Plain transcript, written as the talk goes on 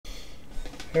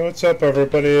Hey, what's up,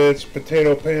 everybody? It's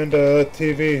Potato Panda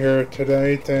TV here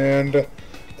tonight, and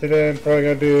today I'm probably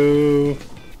gonna do.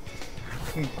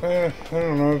 I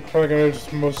don't know. I'm probably gonna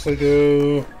just mostly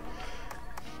do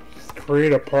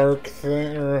create a park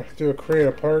thing, or do a create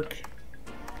a park.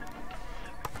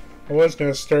 I was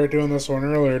gonna start doing this one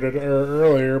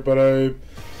earlier, but for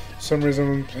some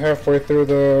reason, halfway through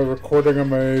the recording of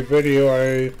my video,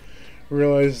 I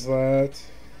realized that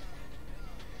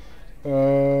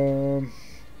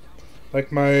like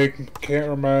my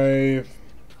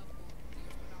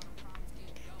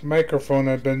microphone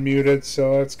had been muted,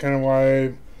 so that's kind of why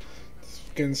I'm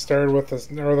getting started with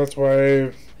this, or that's why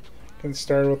I'm getting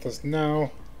started with this now.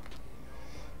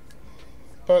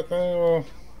 But we'll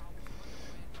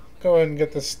go ahead and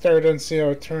get this started and see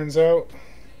how it turns out.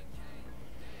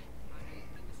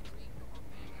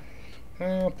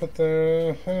 I'll put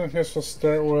the. I guess we'll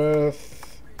start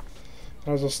with.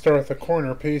 Might as well start with the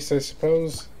corner piece, I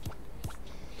suppose.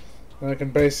 And I can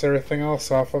base everything else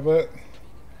off of it.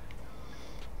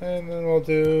 And then we'll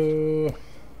do.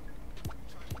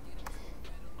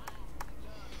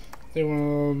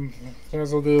 Might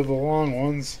as well do the long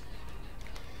ones.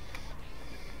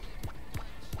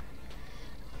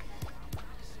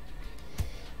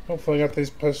 Hopefully I got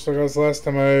these pushed, because last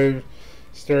time I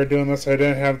started doing this I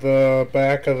didn't have the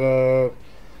back of the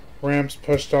ramps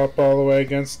pushed up all the way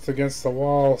against the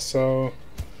wall, so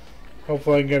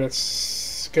hopefully I can get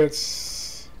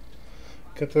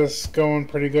this going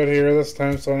pretty good here this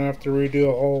time, so I don't have to redo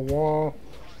a whole wall.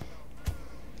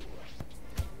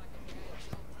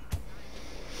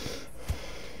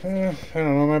 I don't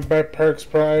know, my back park's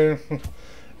probably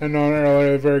I know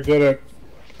earlier very good at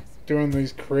doing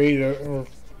these creating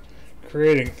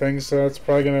things, so that's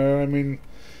probably gonna, I mean,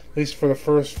 at least for the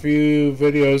first few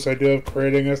videos I do of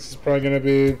creating this, is probably gonna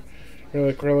be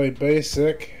really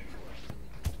basic.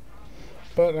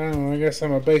 But I don't know, I guess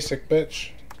I'm a basic bitch.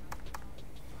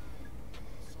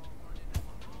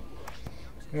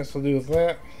 I guess we'll do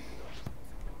that.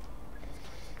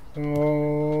 And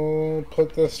we'll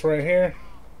put this right here.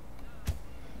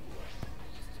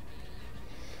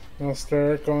 And I'll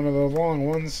start going to the long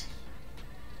ones.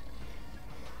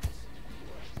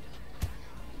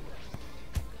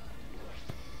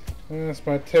 And this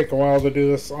might take a while to do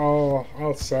this all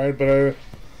outside, but I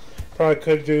probably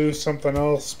could do something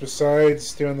else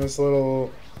besides doing this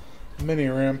little mini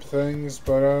ramp things.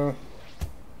 But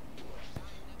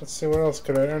let's see, what else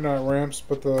could I, or not ramps,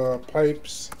 but the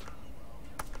pipes.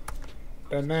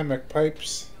 Dynamic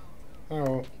pipes.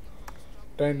 Oh,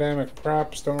 dynamic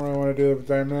props. Don't really want to do the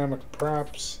dynamic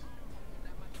props.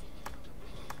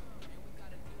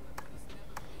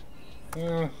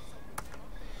 Yeah.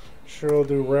 Sure, we'll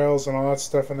do rails and all that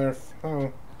stuff in there.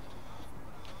 Oh.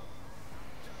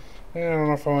 Yeah, I don't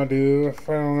know if I want to do.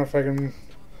 I don't know if I can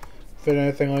fit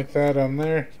anything like that on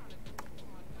there.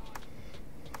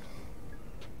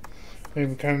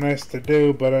 Maybe kind of nice to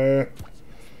do, but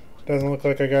doesn't look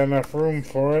like I got enough room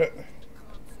for it.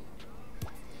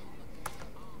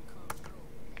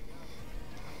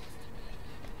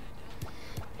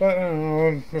 But I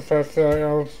don't know if I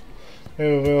feel like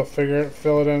maybe we'll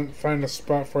fill it in, find a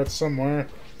spot for it somewhere.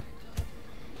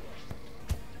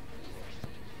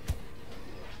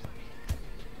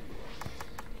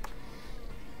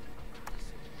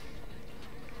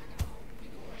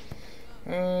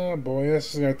 Oh boy,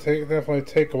 this is gonna definitely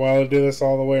take a while to do this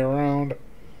all the way around.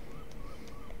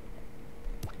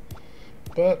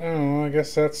 But I don't know, I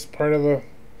guess that's part of the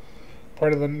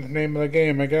name of the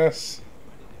game, I guess.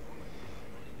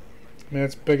 I mean,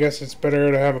 I guess it's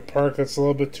better to have a park that's a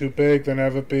little bit too big than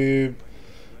have it be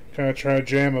kind of try to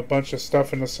jam a bunch of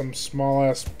stuff into some small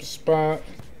ass spot.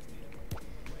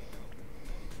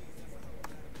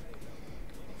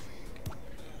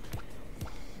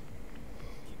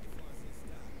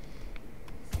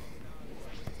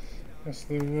 Let's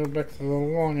go back to the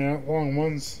long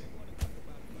ones.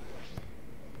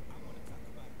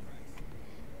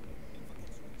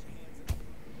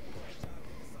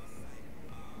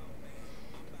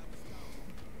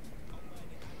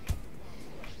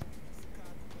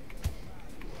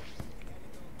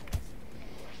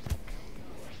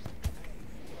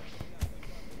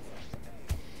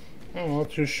 Oh,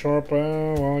 too short, but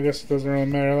well, I guess it doesn't really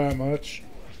matter that much.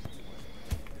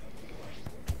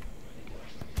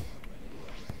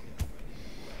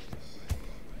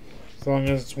 As long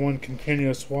as it's one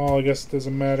continuous wall, I guess it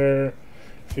doesn't matter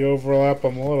if you overlap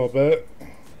them a little bit.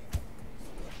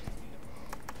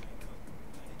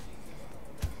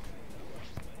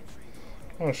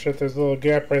 Oh shit, there's a little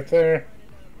gap right there.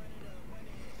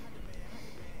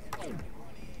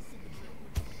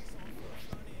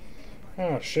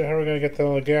 Oh shit, how are we gonna get the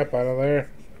little gap out of there?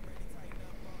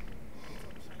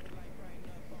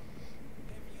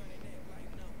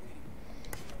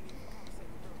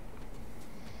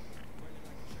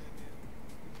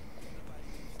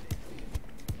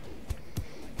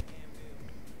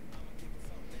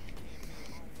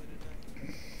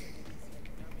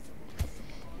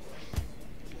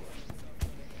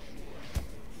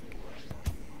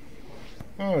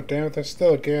 Oh, damn it, there's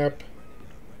still a gap.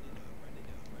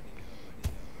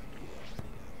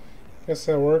 Guess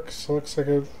that works. Looks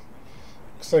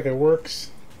like it works.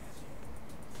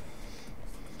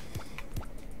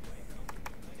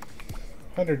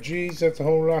 $100 Gs, that's a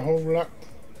whole lot.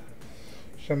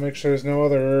 Should make sure there's no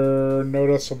other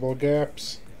noticeable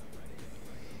gaps.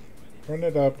 Run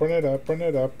it up, run it up, run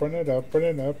it up, run it up, run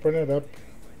it up, run it up.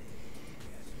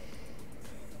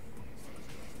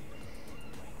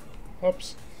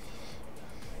 Oops.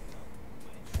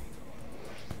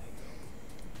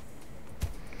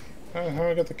 How do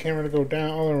I get the camera to go down?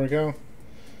 Oh, there we go.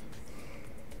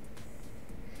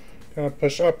 Gotta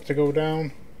push up to go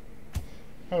down.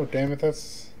 Oh, damn it,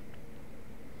 that's...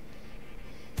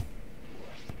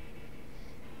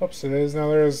 Oops, it is. Now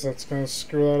there's... That's gonna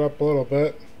screw that up a little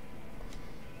bit.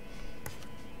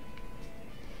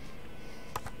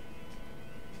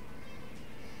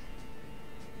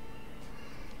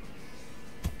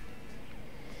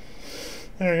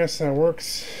 There, I guess that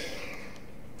works.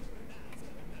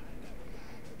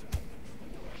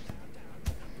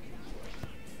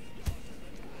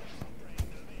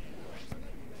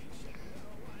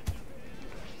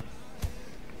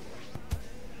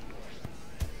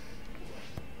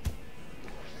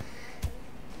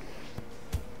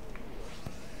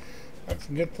 Let's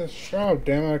get this shroud,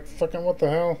 damn it. Fucking what the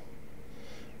hell?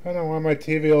 I don't know why my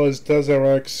TV always does that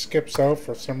where it like skips out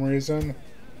for some reason.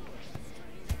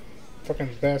 Fucking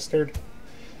bastard.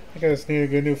 I think I just need to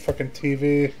get a new fucking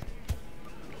TV.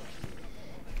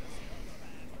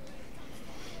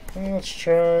 Well, let's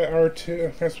try R2.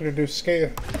 I guess we can do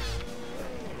skate.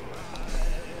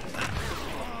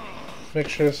 Make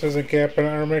sure this isn't gapping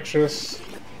out, or make sure this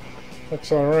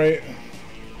looks alright.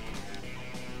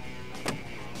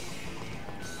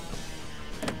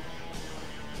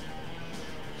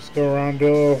 Just go around, do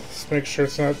a little, just make sure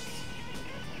it's not.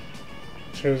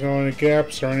 There's no any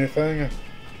gaps or anything.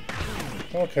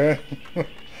 Okay.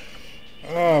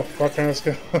 Oh, fucking let's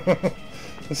go.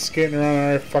 Just skating around,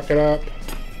 alright, fuck it up.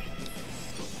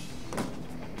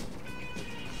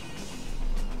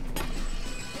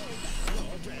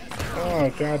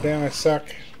 Oh, goddamn, I suck.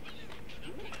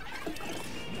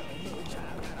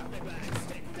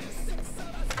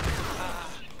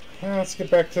 Well, let's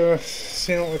get back to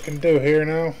seeing what we can do here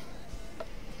now.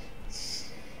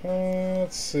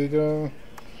 Let's see,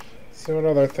 see what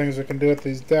other things we can do with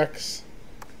these decks.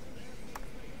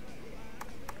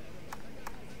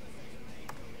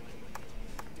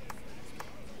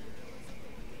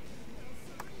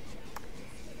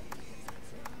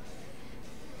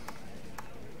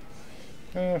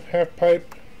 Half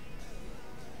pipe.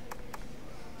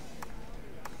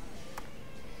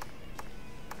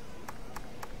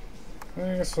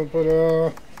 I guess we'll put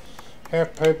a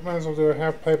half pipe. Might as well do a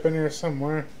half pipe in here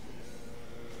somewhere.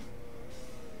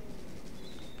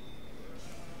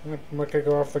 Make it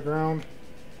go off the ground.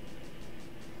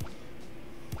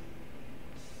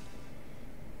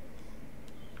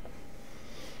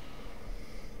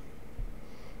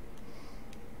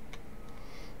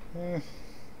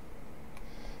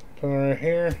 Put it right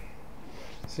here.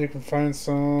 So you can find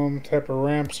some type of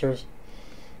ramps or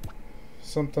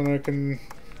something I can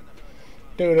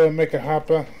do to make it hop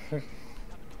up.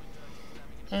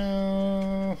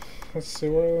 Let's see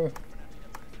where.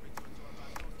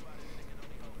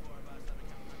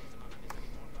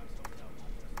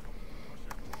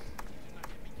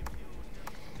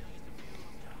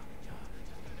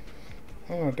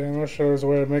 Oh damn, I'll show there's a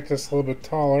way to make this a little bit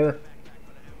taller.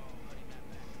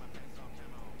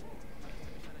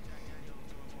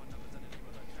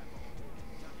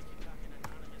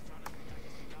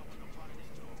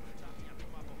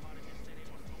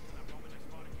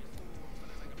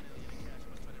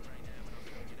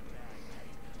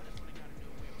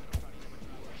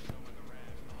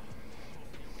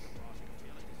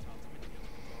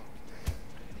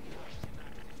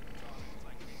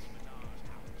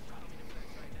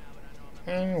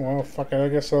 Well, fuck it, I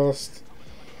guess I'll just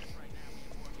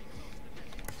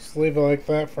leave it like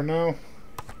that for now.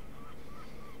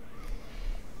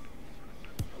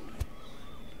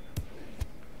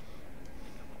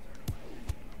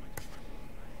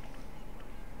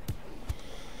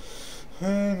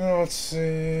 And now let's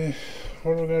see,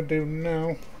 what are we gonna do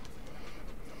now?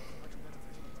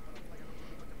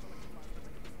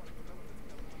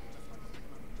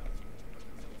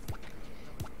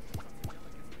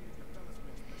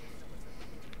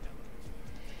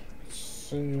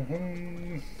 see.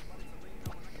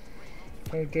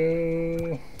 I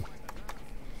do.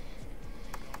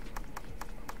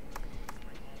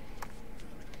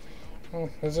 Oh,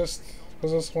 is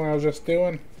this one I was just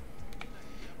doing?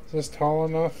 Is this tall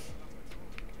enough?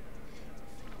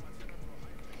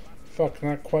 Fuck,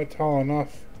 not quite tall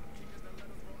enough.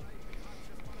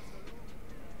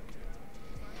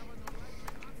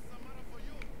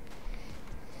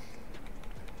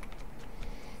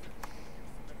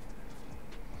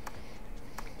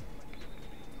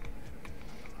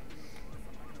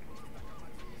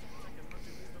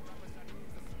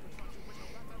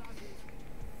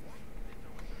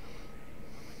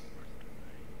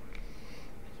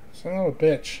 Son of a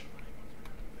bitch.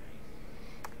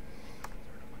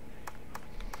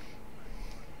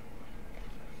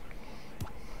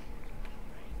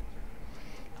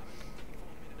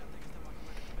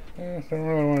 Don't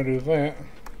really want to do that.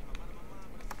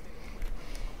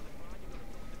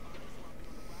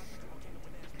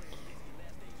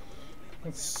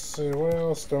 Let's see, what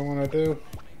else do I want to do?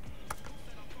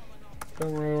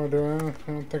 Don't really want to do anything.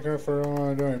 I don't think I really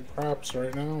want to do any props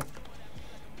right now.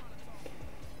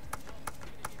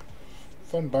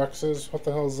 Fun boxes, what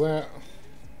the hell is that?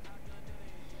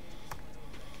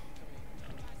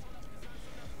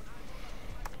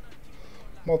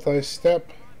 Multi-step.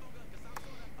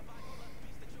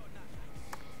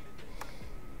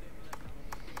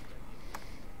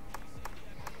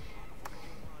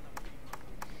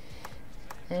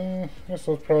 I guess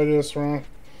we'll probably do this around.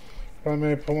 Probably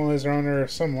maybe put one of these around there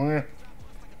somewhere.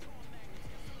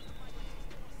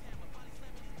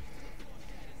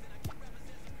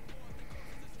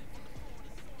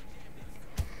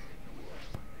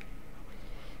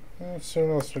 Let's see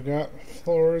what else we got.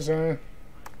 Floors, I don't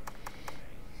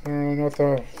really know what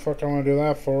the fuck I want to do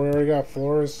that for. We already got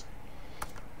floors.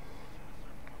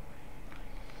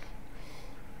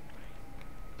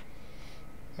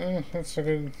 That's a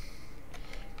good.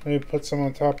 Maybe put some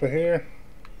on top of here.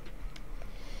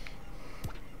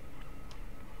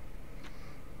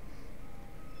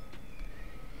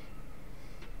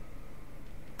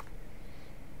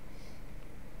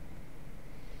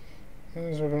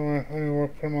 These are gonna. I'm gonna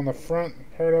put them on the front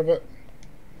part of it.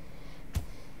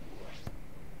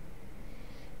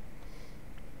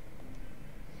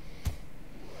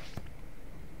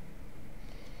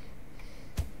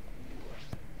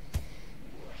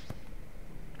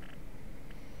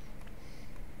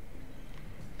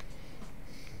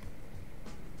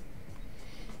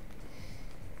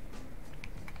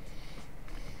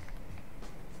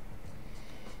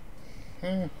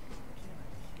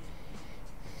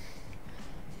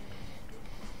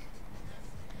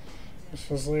 Let's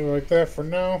just leave it like that for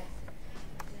now.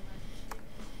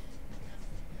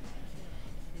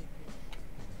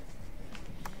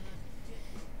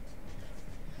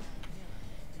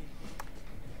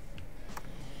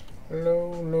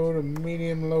 Low, low to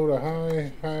medium, low to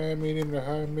high, high, medium to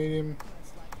high, medium.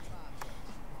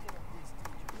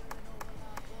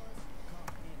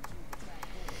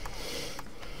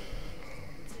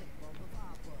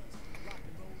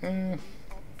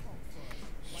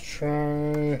 Let's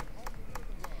try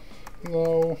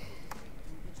low.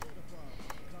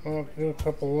 I'll do a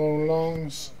couple low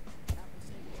longs.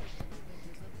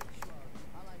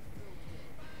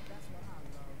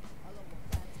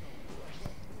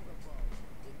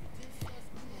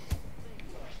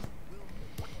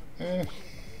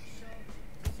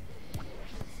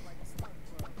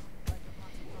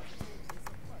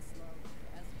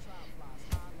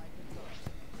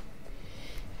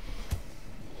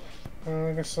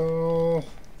 I guess I'll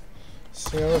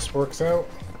see how this works out.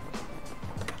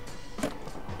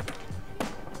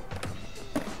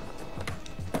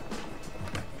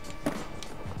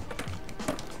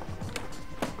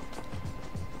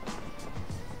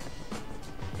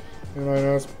 You know, I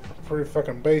know it's pretty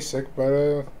fucking basic,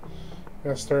 but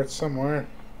gotta start somewhere.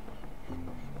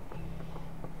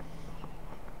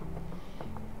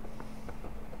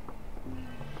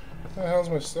 What the hell's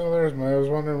my? Oh, there's my. I was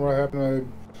wondering what happened to the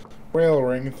rail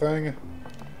ring thing.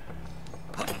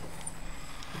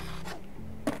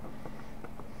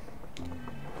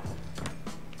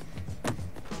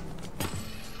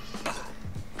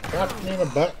 Got me in the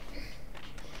butt.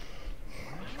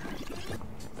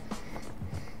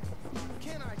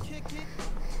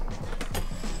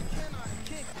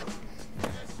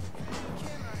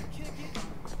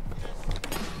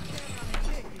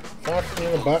 Got me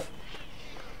in the butt.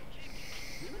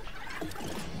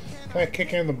 Can I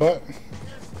kick you in the butt?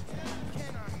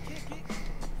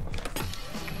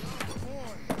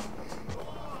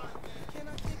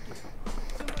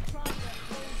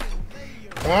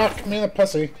 Fuck me in the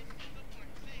pussy.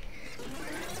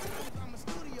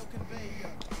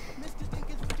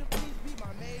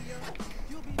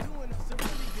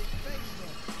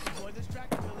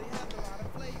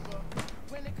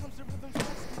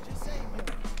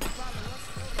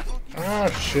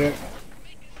 shit.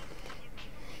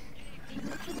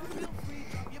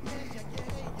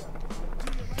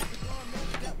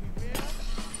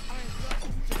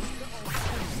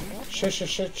 Shit, shit,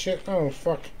 shit, shit. Oh,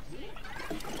 fuck.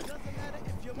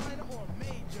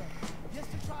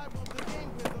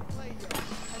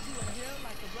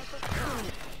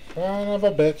 Son of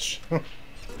a bitch.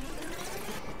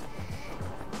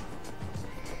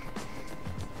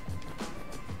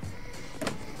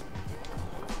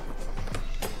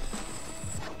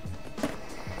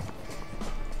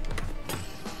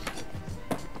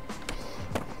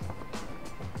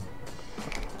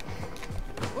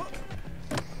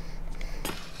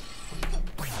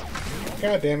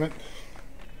 God damn it.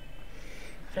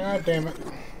 God damn it.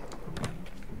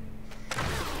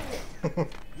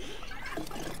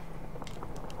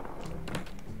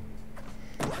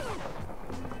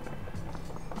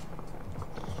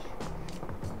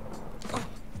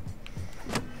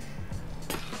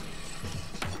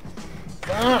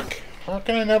 Fuck! How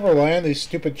can I never land these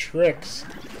stupid tricks?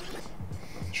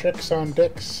 Tricks on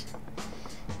dicks.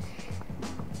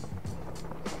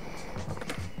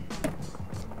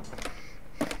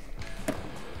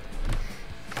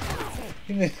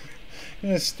 You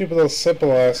know, stupid little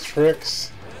simple ass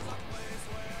tricks.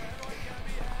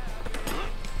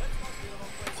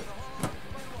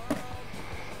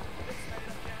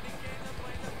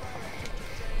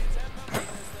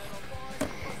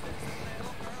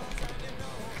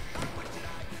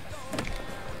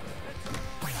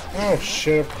 Oh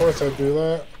shit, of course I do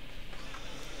that.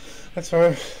 That's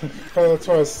why I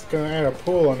was gonna add a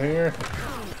pool in here.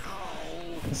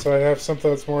 So I have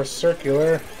something that's more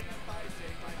circular.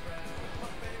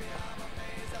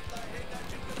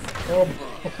 Oh,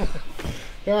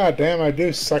 god damn, I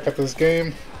do suck at this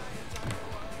game.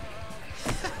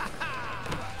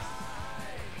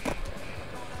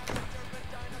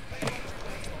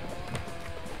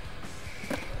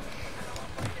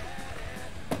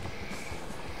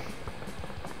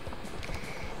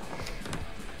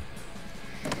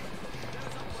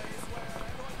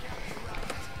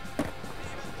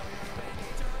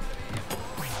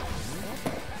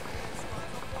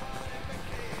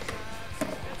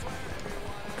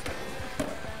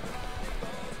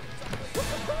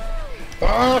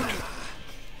 Fuck!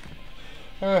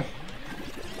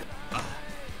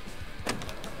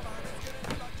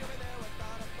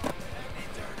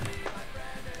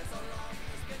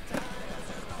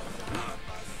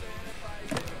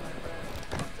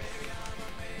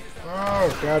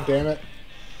 Oh, god damn it.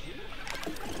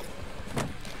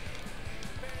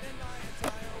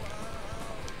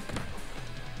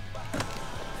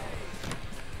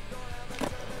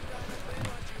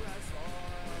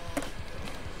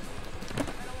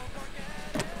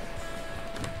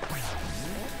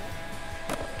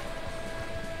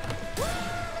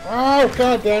 Oh,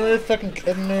 god damn it, you're fucking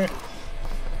kidding me.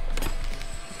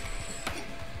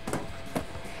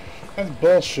 That's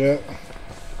bullshit.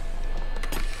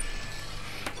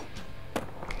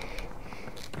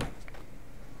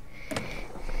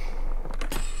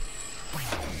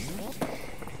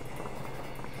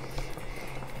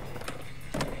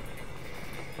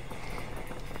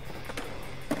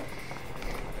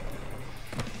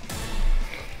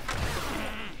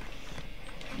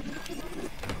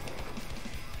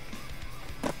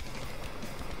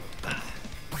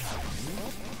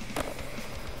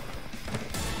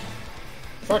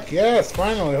 Fuck yes,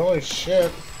 finally, holy shit.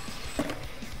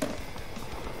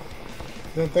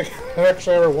 Didn't think I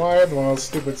actually ever wired one of those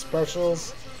stupid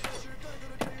specials.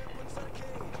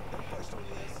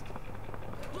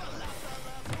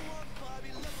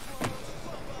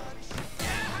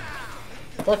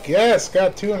 Fuck yes,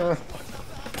 got two in a row.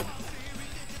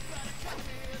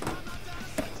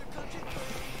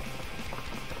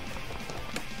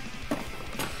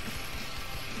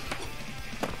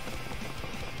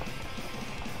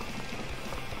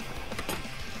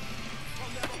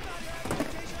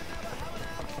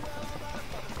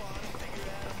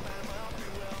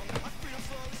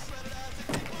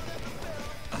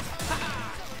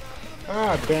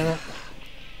 Ah, damn it.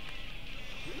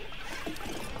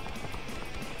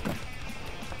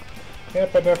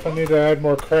 Yep, I definitely need to add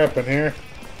more crap in here.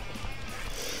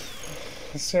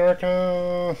 Let's see, we're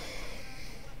gonna...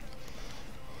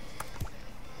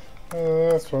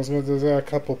 that's what I was gonna do, is add a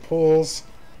couple pools.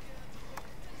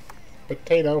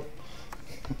 Potato.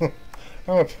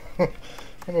 I'm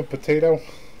a potato.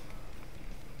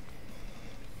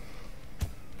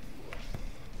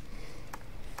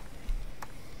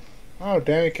 Oh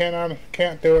damn! You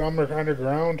can't do it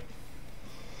underground.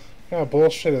 What kind of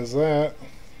bullshit is that?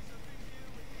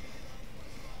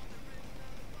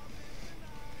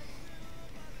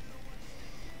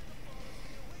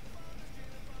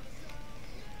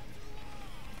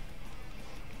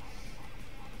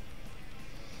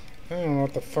 I don't know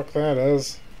what the fuck that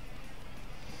is.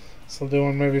 Still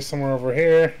doing maybe somewhere over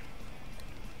here.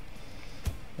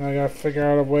 I gotta figure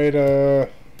out a way to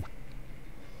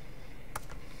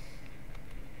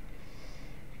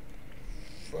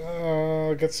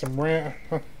get some ramps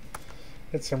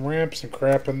and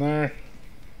crap in there.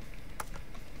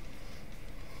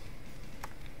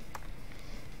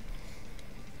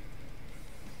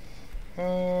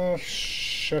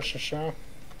 Sha.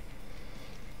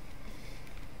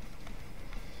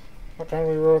 Okay,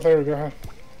 we rotate. There we go.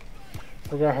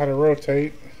 Forgot how to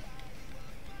rotate.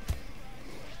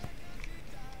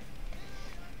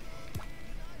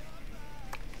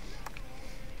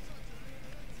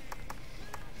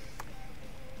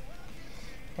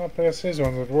 Oh, I guess these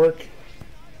ones would work.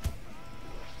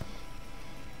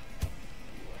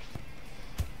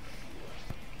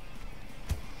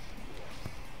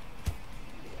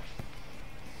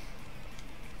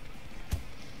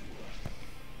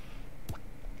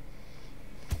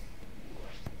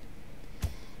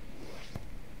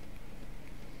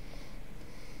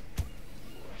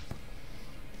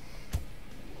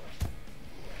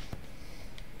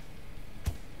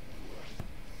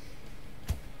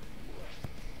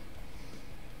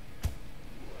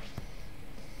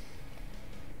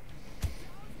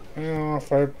 I don't know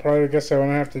if I probably guess I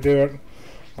wouldn't have to do it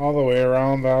all the way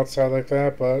around the outside like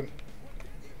that, but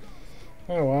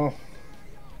oh well.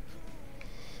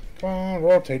 Come on,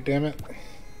 rotate, damn it.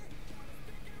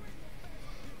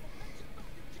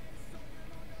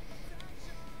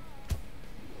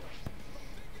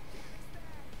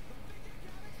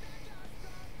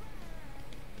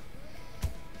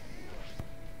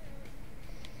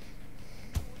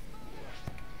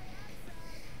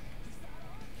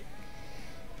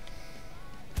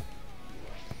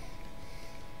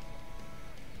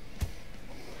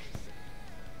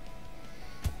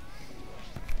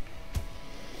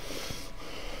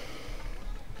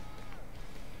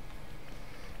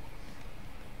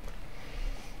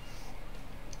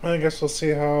 I guess we'll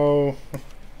see how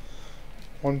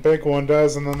one big one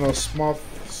does, and then those small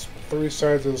three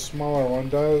sides of the smaller one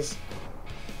does.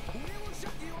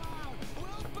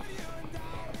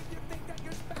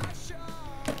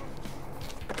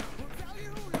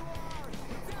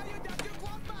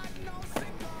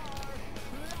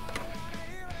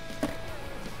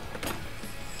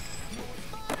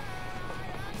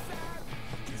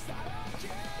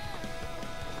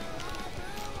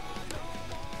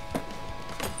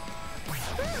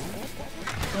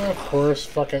 Of course,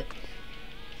 fuck it.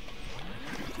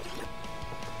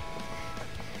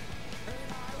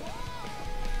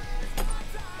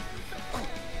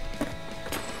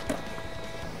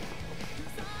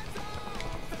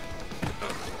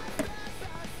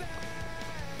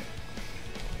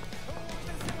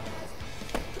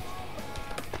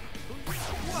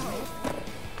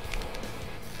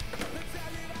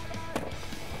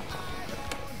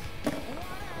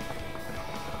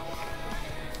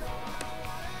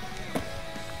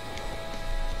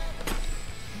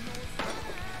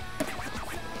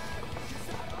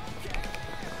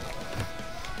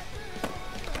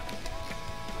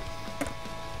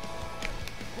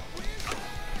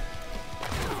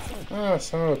 Ah,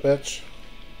 son of a bitch.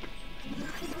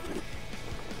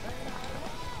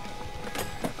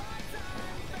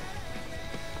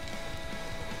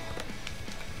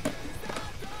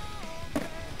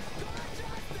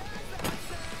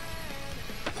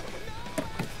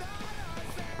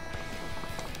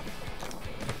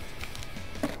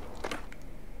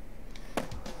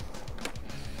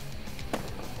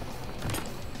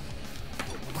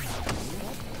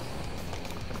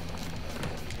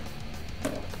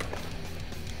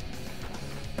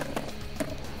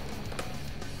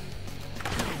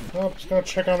 Oh, just gonna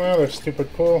check on the other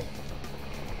stupid pool.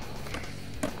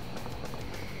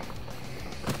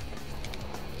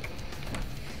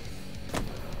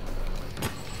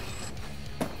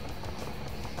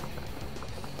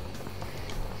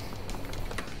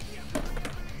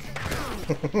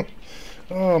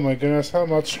 Oh my goodness, how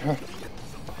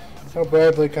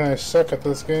badly can I suck at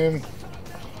this game?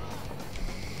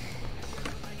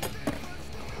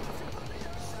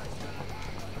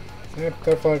 Yep,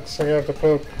 definitely looks like I have to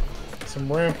put some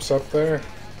ramps up there.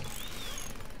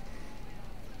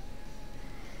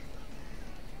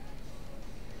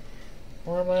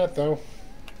 Where am I at though?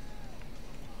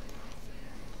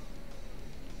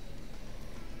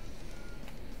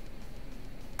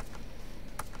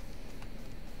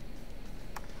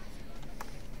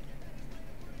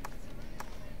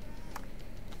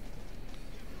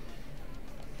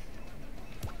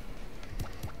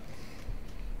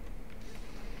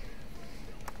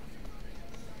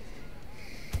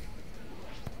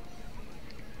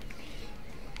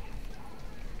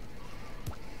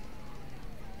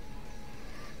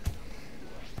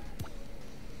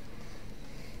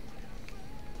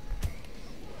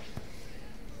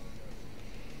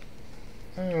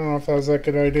 I don't know if that was a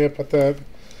good idea to put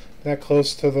that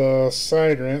close to the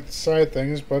side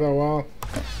things, but oh well.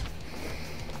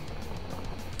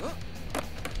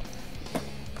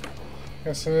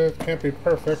 Guess it can't be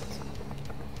perfect.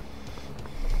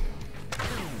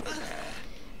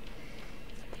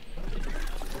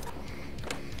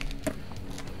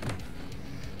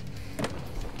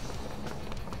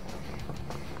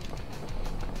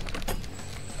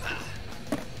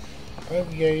 Oh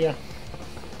yeah.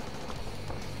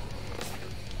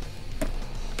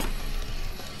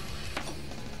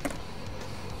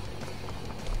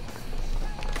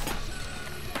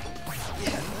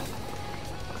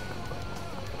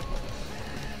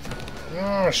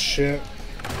 Oh shit.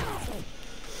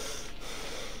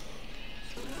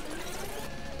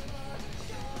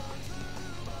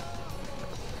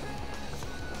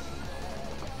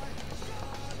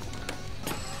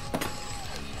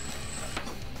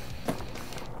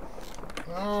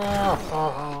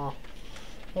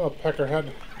 Oh,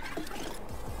 peckerhead.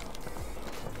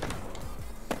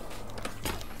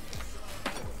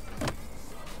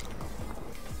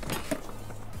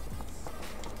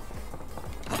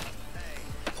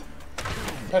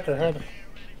 Peckerhead.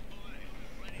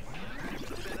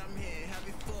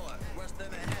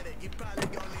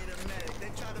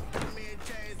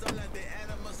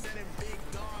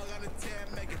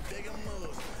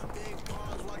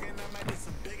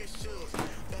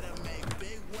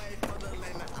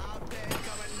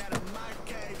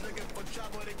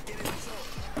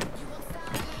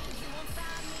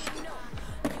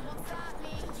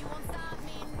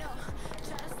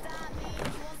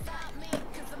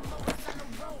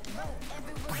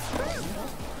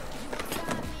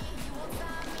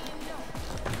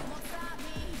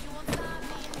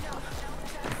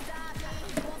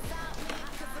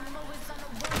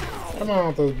 Come on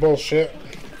with this bullshit.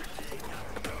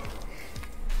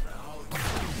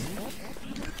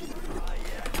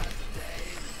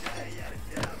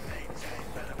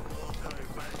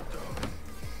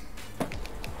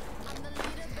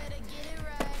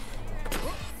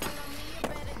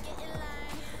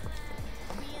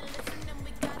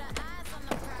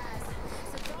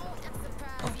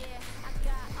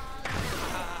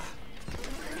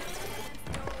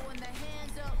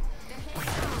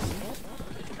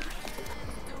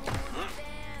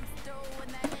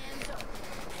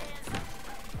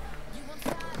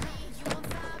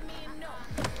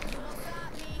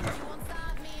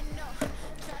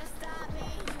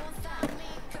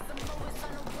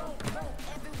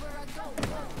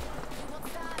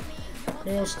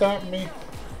 You won't stop me.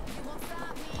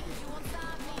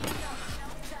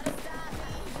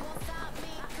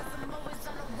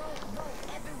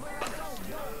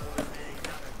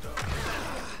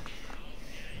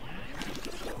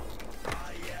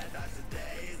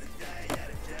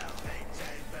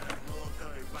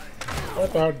 What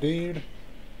about, dude?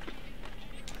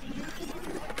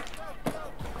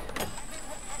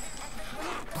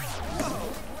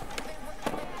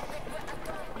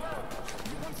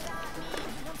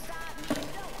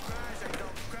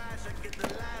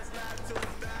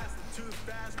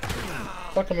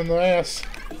 Fuck him in the ass.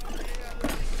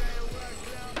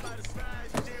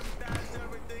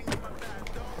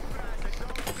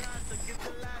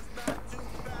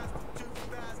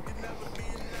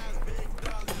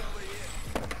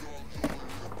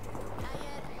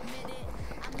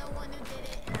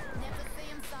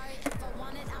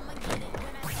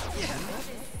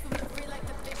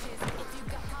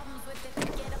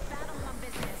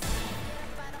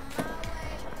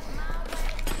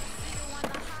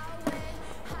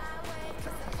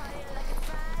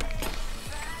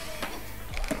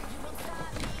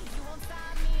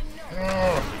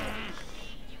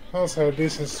 I also had a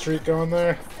decent streak going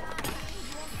there.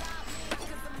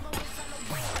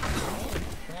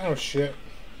 Oh shit.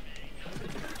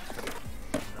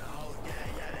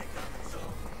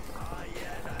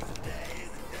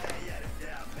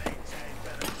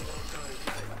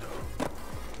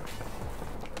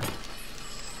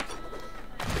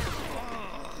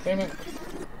 Damn it.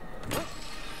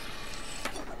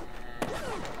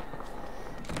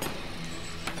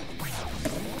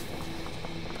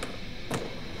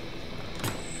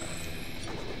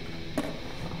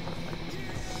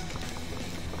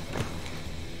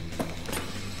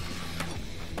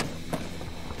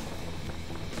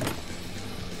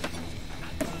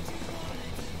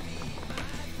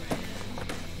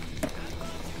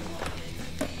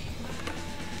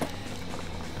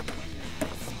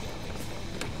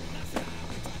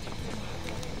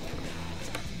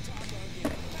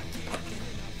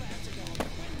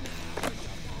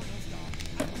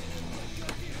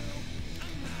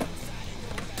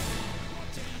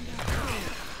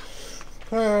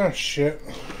 Ah, shit.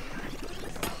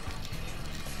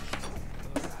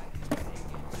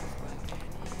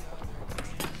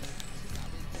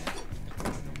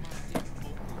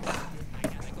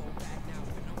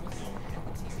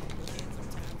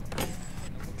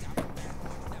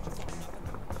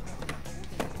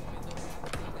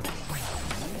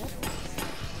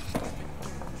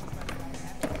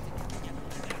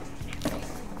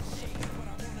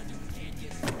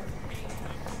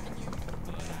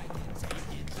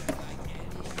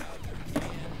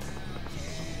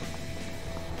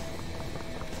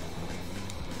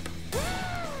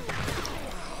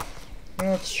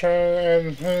 Let's try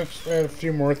and add a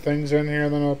few more things in here,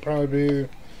 then it'll probably be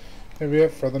maybe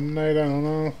it for the night. I don't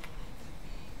know.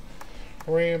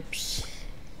 Ramps,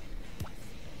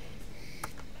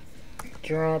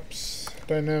 drops,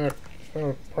 dynamic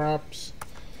props,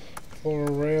 floor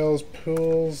rails,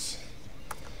 pools,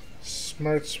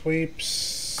 smart sweeps,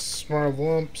 smart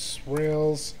lumps,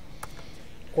 rails,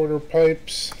 quarter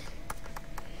pipes,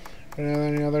 and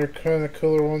any other kind of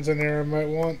cooler ones in here I might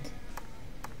want.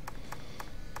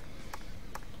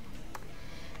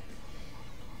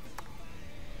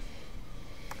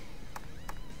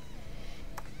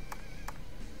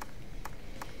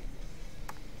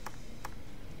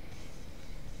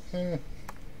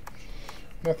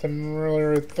 Nothing really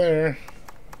right there.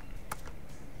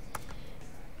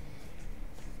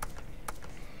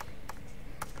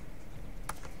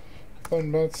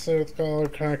 Fun, but let's see what other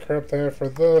kind of crap they have for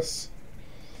this.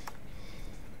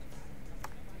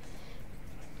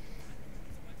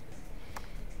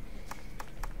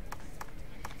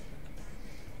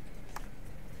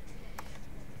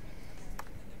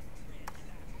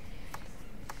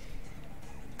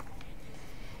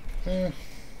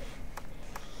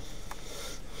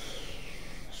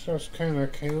 So it's kind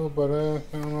of cool, but I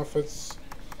don't know if it's.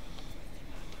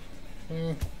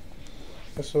 I'm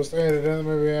supposed to add it in,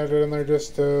 maybe add it in there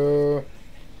just to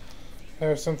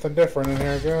have something different in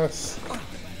here, I guess.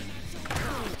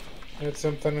 Add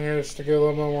something in here just to get a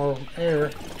little bit more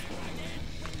air.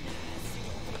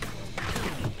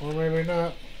 Or maybe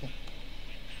not.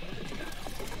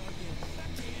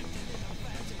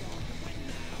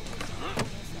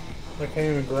 I can't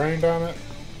even grind on it.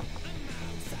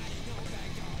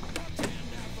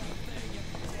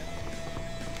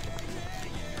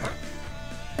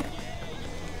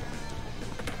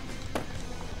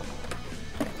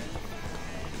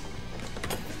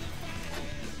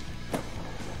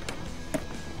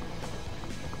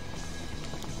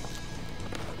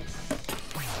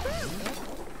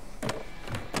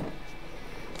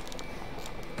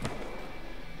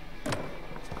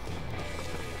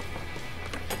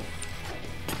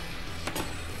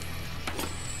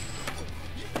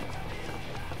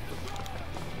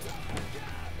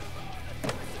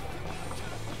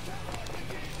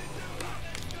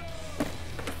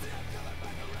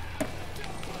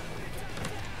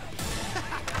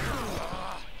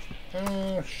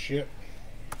 Oh shit.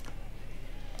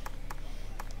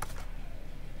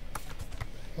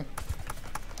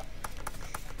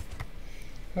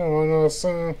 Oh no,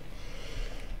 so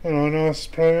I don't know, it's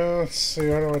probably, let's see,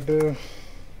 what do I do?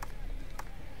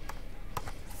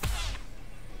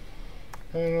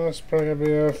 I know it's probably gonna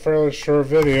be a fairly short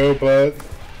video, but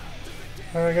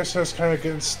I guess I was kind of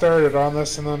getting started on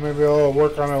this, and then maybe I'll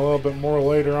work on it a little bit more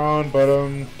later on, but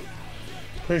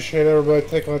appreciate everybody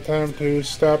taking the time to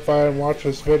stop by and watch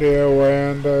this video,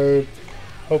 and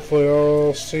hopefully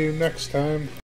I'll see you next time.